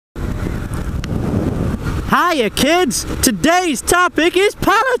Hiya kids! Today's topic is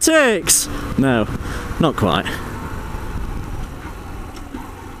politics! No, not quite.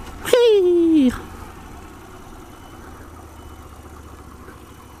 Whee!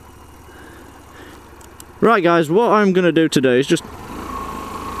 Right guys, what I'm going to do today is just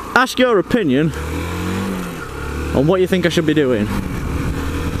ask your opinion on what you think I should be doing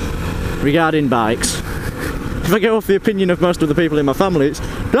regarding bikes. If I go off the opinion of most of the people in my family, it's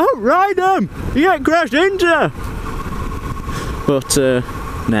don't ride them! You get crashed into! But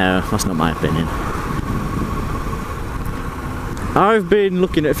no, that's not my opinion. I've been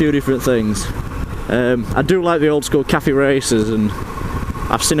looking at a few different things. I do like the old school cafe races, and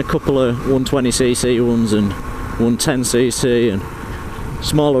I've seen a couple of 120cc ones and 110cc and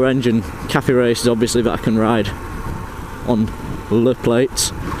smaller engine cafe races, obviously, that I can ride on the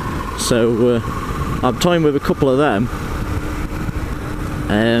plates. So I'm toying with a couple of them.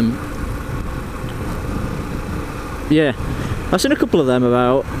 Yeah, I've seen a couple of them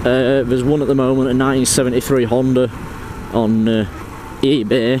about. There's one at the moment, a 1973 Honda on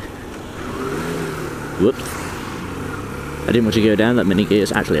eBay. Whoops. I didn't want to go down that many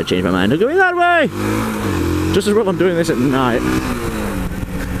gears. Actually, I changed my mind. I'm going that way! Just as well I'm doing this at night.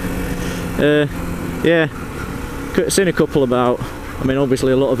 Yeah, seen a couple about. I mean,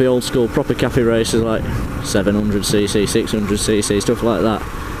 obviously a lot of the old school proper cafe races like 700cc, 600cc, stuff like that.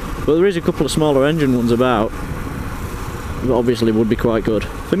 But there is a couple of smaller engine ones about that obviously would be quite good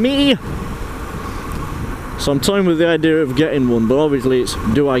for me. So I'm toying with the idea of getting one, but obviously it's,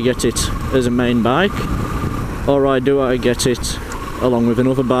 do I get it as a main bike, or do I get it along with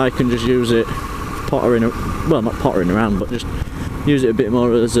another bike and just use it pottering, well, not pottering around, but just use it a bit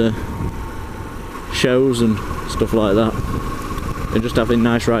more as shows and stuff like that, and just having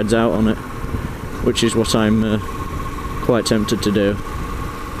nice rides out on it, which is what I'm quite tempted to do.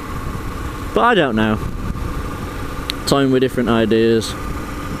 But I don't know. Toying with different ideas,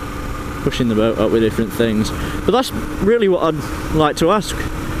 pushing the boat up with different things. But that's really what I'd like to ask.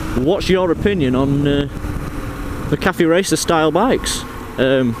 What's your opinion on the cafe racer style bikes?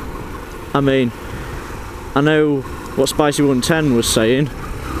 I mean, I know what Spicy 110 was saying.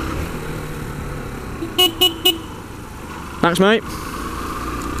 Thanks, mate.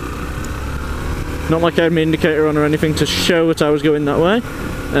 Not like I had my indicator on or anything to show that I was going that way.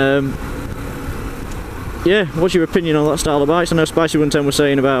 Yeah, what's your opinion on that style of bikes? I know Spicy 110 was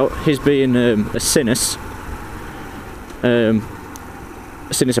saying about his being a Sinus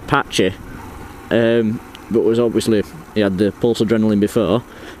Apache, but was obviously, he had the Pulse Adrenaline before.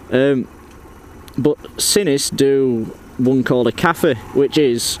 But Sinus do one called a Cafe, which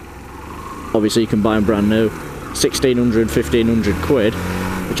is, obviously you can buy them brand new, 1600, 1500 quid,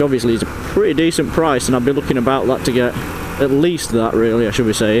 which obviously is a pretty decent price, and I'd be looking about that to get, at least that really, I should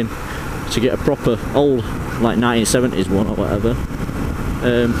be saying, to get a proper old, like 1970s one or whatever.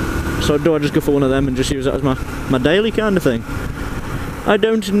 So do I just go for one of them and just use that as my daily kind of thing? I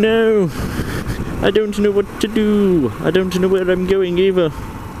don't know. I don't know what to do. I don't know where I'm going either.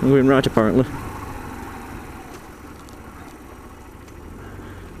 I'm going right apparently.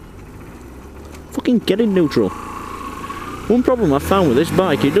 Fucking get in neutral. One problem I found with this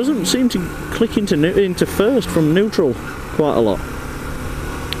bike, it doesn't seem to click into first from neutral quite a lot.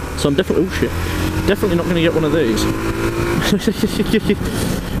 So I'm definitely, oh shit, definitely not going to get one of these.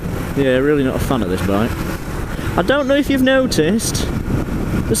 Yeah, really not a fan of this bike. I don't know if you've noticed,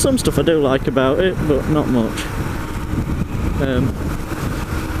 there's some stuff I do like about it, but not much.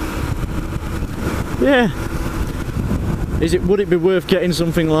 Yeah. Would it be worth getting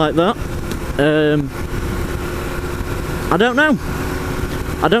something like that? I don't know.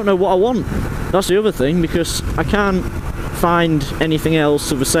 I don't know what I want. That's the other thing, because I can't find anything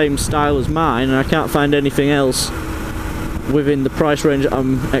else of the same style as mine, and I can't find anything else within the price range that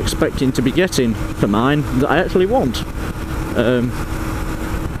I'm expecting to be getting for mine that I actually want.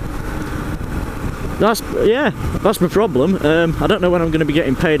 That's my problem. I don't know when I'm going to be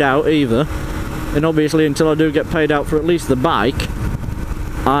getting paid out either, and obviously until I do get paid out for at least the bike,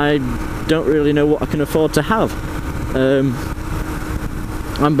 I don't really know what I can afford to have.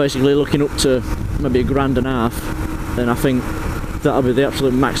 I'm basically looking up to maybe £1.5, and I think that'll be the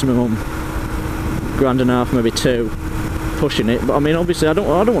absolute maximum, £1.5, maybe £2, pushing it. But I mean, obviously, I don't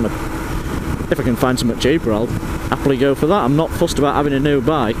want to. If I can find something cheaper, I'll happily go for that. I'm not fussed about having a new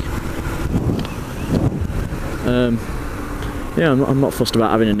bike. Yeah, I'm not fussed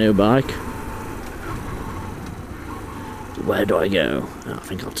about having a new bike. Where do I go? Oh, I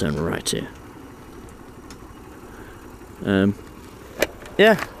think I'll turn right here.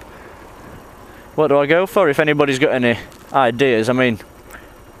 Yeah. What do I go for? If anybody's got any ideas, I mean,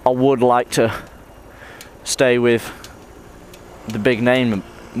 I would like to stay with the big name,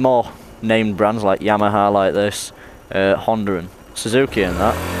 more named brands like Yamaha, like this, Honda and Suzuki and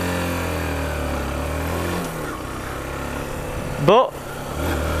that. But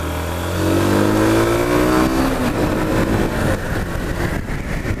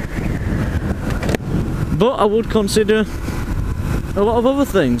I would consider a lot of other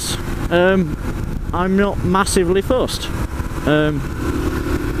things. I'm not massively fussed.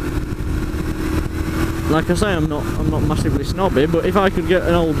 Like I say, I'm not massively snobby, but if I could get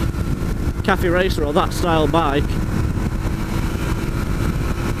an old cafe racer or that style bike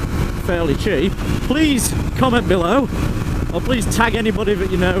fairly cheap, please comment below, or please tag anybody that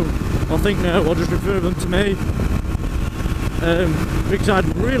you know or think know, or just refer them to me, because I'd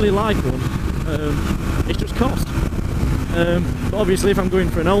really like one. It's just cost. But obviously if I'm going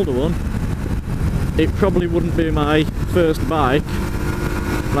for an older one, it probably wouldn't be my first bike,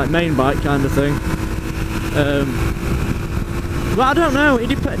 like main bike kind of thing. But I don't know, it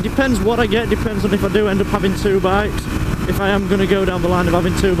depends what I get, depends on if I do end up having two bikes. If I am going to go down the line of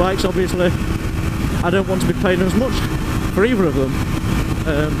having two bikes, obviously I don't want to be paying as much for either of them.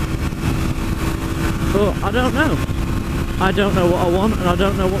 But I don't know. I don't know what I want, and I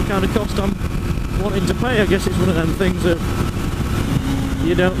don't know what kind of cost I'm wanting to pay. I guess it's one of them things that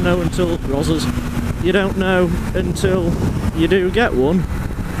you don't know until you don't know until you do get one,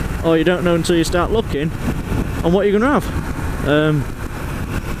 or you don't know until you start looking on what you're going to have.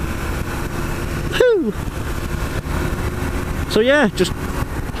 So yeah, just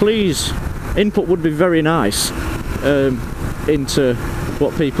please, input would be very nice into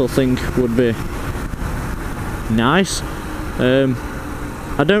what people think would be nice.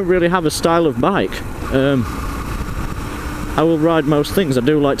 I don't really have a style of bike. I will ride most things. I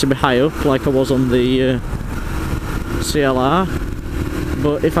do like to be high up, like I was on the CLR,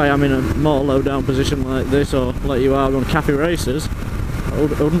 but if I am in a more low down position like this, or like you are on cafe races, I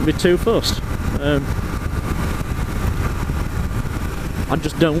wouldn't be too fussed.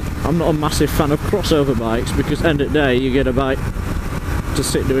 I'm not a massive fan of crossover bikes, because end of the day you get a bike to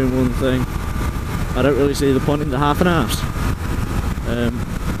sit doing one thing. I don't really see the point in the half and halves.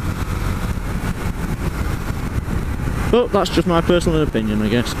 But that's just my personal opinion, I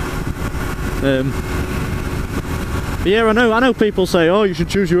guess. But yeah, I know people say, oh, you should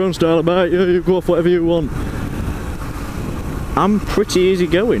choose your own style of bike, yeah, you go off whatever you want. I'm pretty easy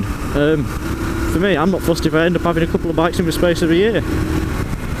going. For me, I'm not fussed if I end up having a couple of bikes in the space of a year.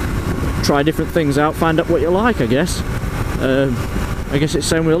 Try different things out, find out what you like, I guess. I guess it's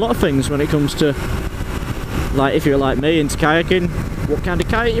the same with a lot of things when it comes to, like, if you're like me into kayaking, what kind of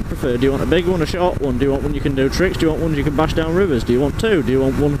kayak you prefer? Do you want a big one, a short one? Do you want one you can do tricks? Do you want one you can bash down rivers? Do you want two? Do you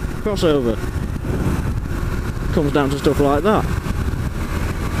want one crossover? Comes down to stuff like that.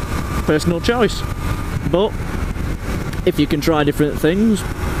 Personal choice. But if you can try different things,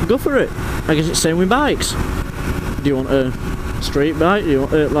 go for it. I guess it's the same with bikes. Do you want a street bike? Do you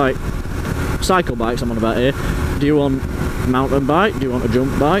want like cycle bikes I'm on about here? Do you want a mountain bike? Do you want a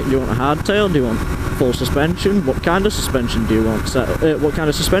jump bike? Do you want a hardtail? Do you want full suspension? What kind of suspension do you want set up? What kind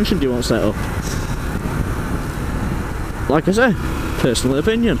of suspension do you want set up? Like I say, personal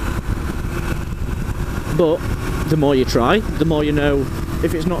opinion. But the more you try, the more you know.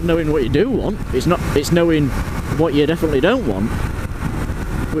 If it's not knowing what you do want, it's knowing what you definitely don't want,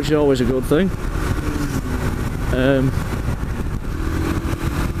 which is always a good thing.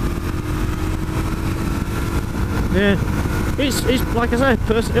 Yeah, it's like I say,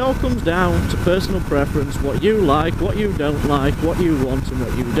 it all comes down to personal preference, what you like, what you don't like, what you want and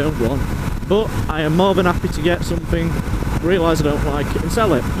what you don't want. But I am more than happy to get something, realise I don't like it and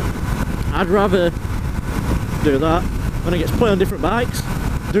sell it. I'd rather do that when I get to play on different bikes,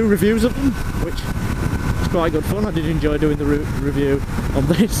 do reviews of them, which is quite good fun. I did enjoy doing the review on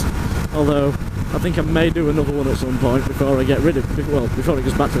this, although I think I may do another one at some point before I get rid of it, well, before it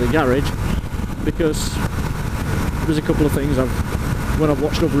goes back to the garage, because there's a couple of things when I've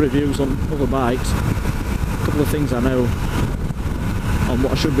watched other reviews on other bikes, a couple of things I know on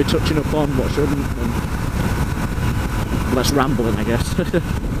what I should be touching up on, what shouldn't, and less rambling, I guess.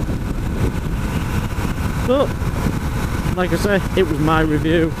 But like I say, it was my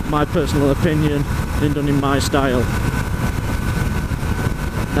review, my personal opinion, and done in my style.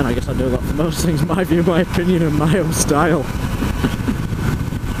 And I guess I do that for most things, my view, my opinion, and my own style.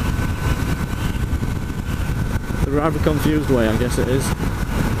 The rather confused way, I guess it is.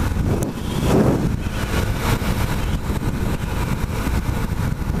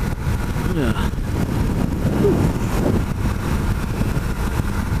 Yeah.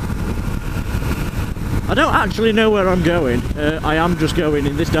 I don't actually know where I'm going. I am just going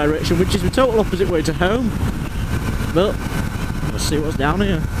in this direction, which is the total opposite way to home. But let's see what's down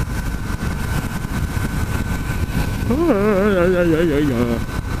here.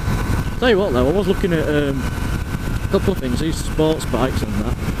 Tell you what though, I was looking at a couple of things, these sports bikes and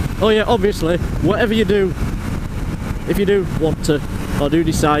that. Oh yeah, obviously, whatever you do, if you do want to, or do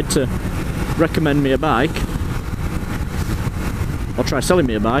decide to recommend me a bike, or try selling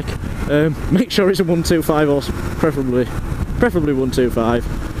me a bike, make sure it's a 125 or preferably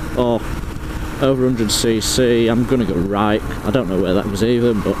 125 or over 100cc. I'm gonna go right. I don't know where that was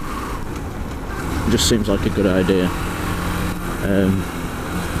either, but it just seems like a good idea.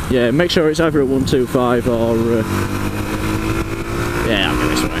 Yeah, make sure it's either at 125 or yeah, I'll go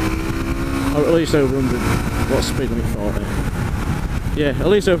this way, or at least over 100. What's speed limit 40? Yeah, at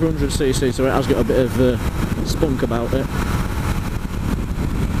least over 100cc, so it has got a bit of spunk about it.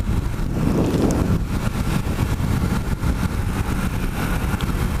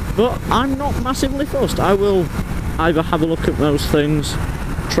 But I'm not massively fussed. I will either have a look at most things,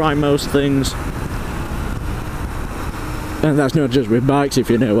 try most things, and that's not just with bikes, if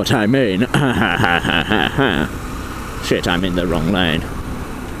you know what I mean. Shit, I'm in the wrong lane.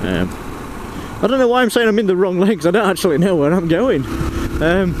 I don't know why I'm saying I'm in the wrong lane, because I don't actually know where I'm going.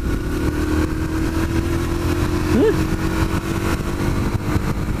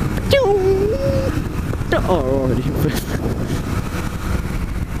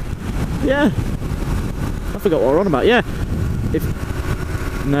 Yeah, I forgot what we're on about. Yeah,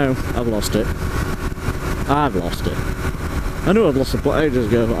 no, I've lost it. I've lost it. I knew I'd lost the plot ages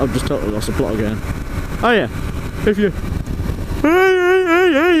ago, but I've just totally lost the plot again. Oh yeah, if you...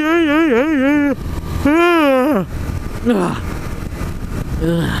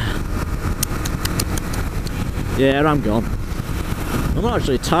 Yeah, I'm gone. I'm not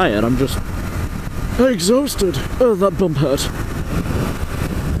actually tired, I'm just exhausted. Oh, that bump hurt.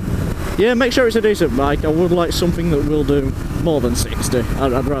 Yeah, make sure it's a decent bike. I would like something that will do more than 60.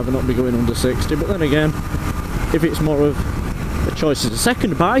 I'd rather not be going under 60, but then again, if it's more of a choice as a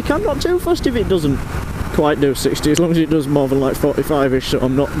second bike, I'm not too fussed if it doesn't quite do 60, as long as it does more than like 45ish, so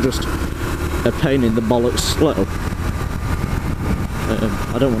I'm not just a pain in the bollocks slow.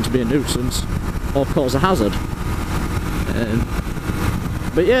 I don't want to be a nuisance or cause a hazard.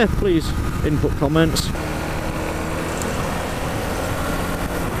 But yeah, please input comments.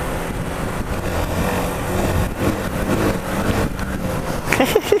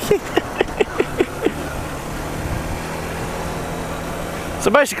 So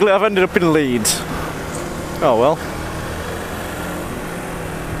basically I've ended up in Leeds. Oh well.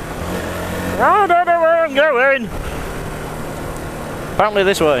 I don't know where I'm going. Apparently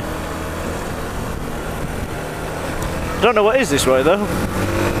this way. I don't know what is this way though.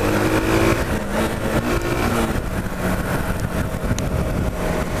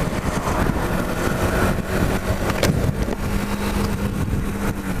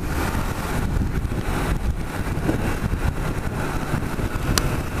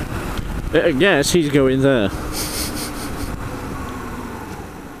 I guess he's going there.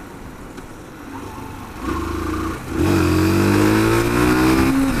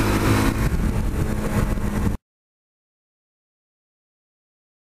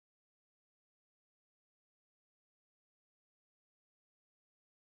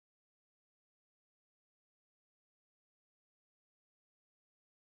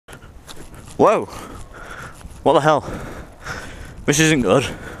 Whoa! What the hell? This isn't good.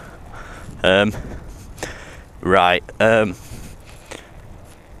 Right,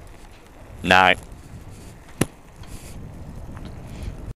 night.